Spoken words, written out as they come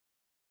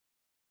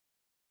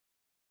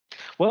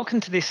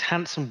Welcome to this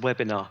Hansen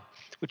webinar,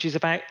 which is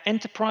about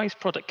enterprise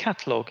product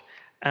catalog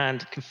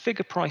and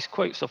configure price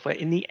quote software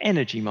in the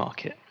energy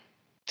market.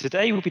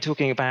 Today, we'll be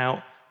talking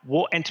about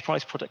what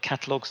enterprise product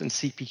catalogs and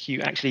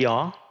CPQ actually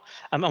are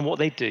and what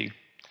they do.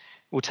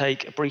 We'll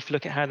take a brief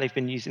look at how they've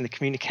been used in the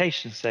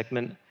communication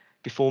segment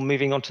before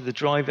moving on to the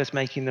drivers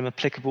making them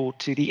applicable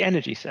to the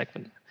energy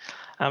segment.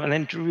 And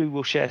then Drew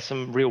will share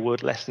some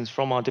real-world lessons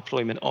from our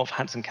deployment of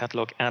Hansen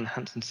Catalog and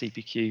Hansen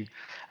CPQ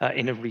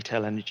in a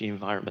retail energy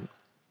environment.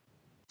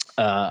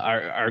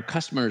 Our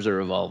customers are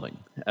evolving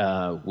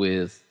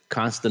with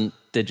constant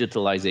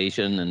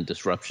digitalization and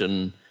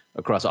disruption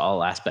across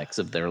all aspects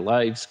of their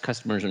lives.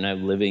 Customers are now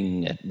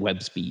living at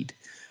web speed.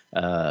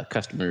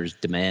 Customers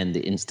demand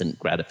instant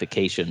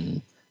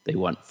gratification. They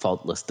want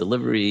faultless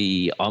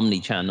delivery,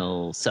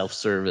 omni-channel,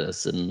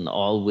 self-service, and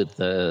all with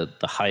the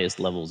highest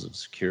levels of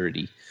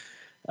security.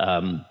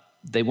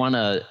 They want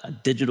a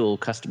digital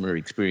customer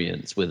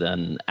experience with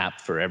an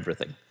app for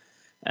everything.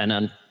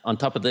 And on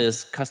top of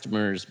this,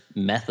 customers'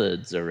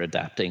 methods are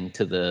adapting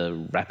to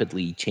the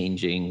rapidly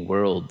changing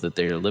world that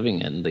they're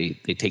living in. They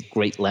take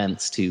great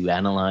lengths to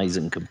analyze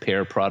and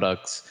compare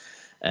products.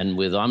 And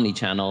with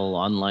omni-channel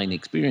online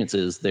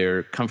experiences,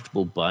 they're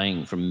comfortable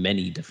buying from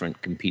many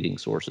different competing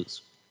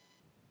sources.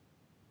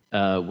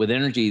 With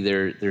energy,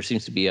 there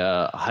seems to be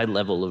a high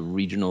level of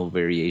regional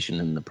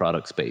variation in the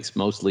product space,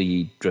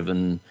 mostly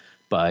driven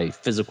by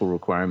physical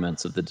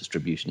requirements of the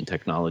distribution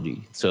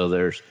technology. So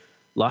there's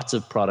lots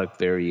of product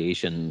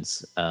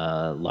variations,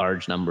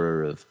 large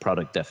number of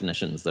product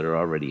definitions that are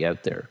already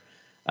out there.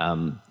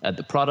 At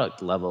the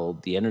product level,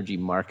 the energy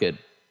market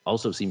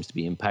also seems to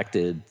be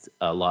impacted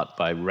a lot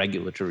by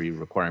regulatory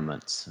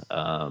requirements,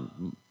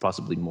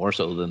 possibly more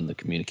so than the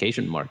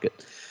communication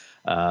market.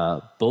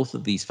 Both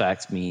of these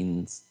facts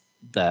means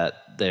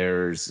that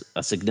there's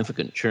a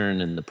significant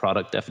churn in the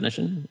product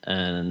definition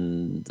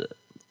and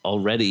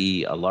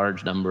already a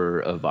large number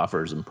of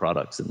offers and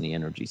products in the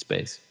energy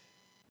space.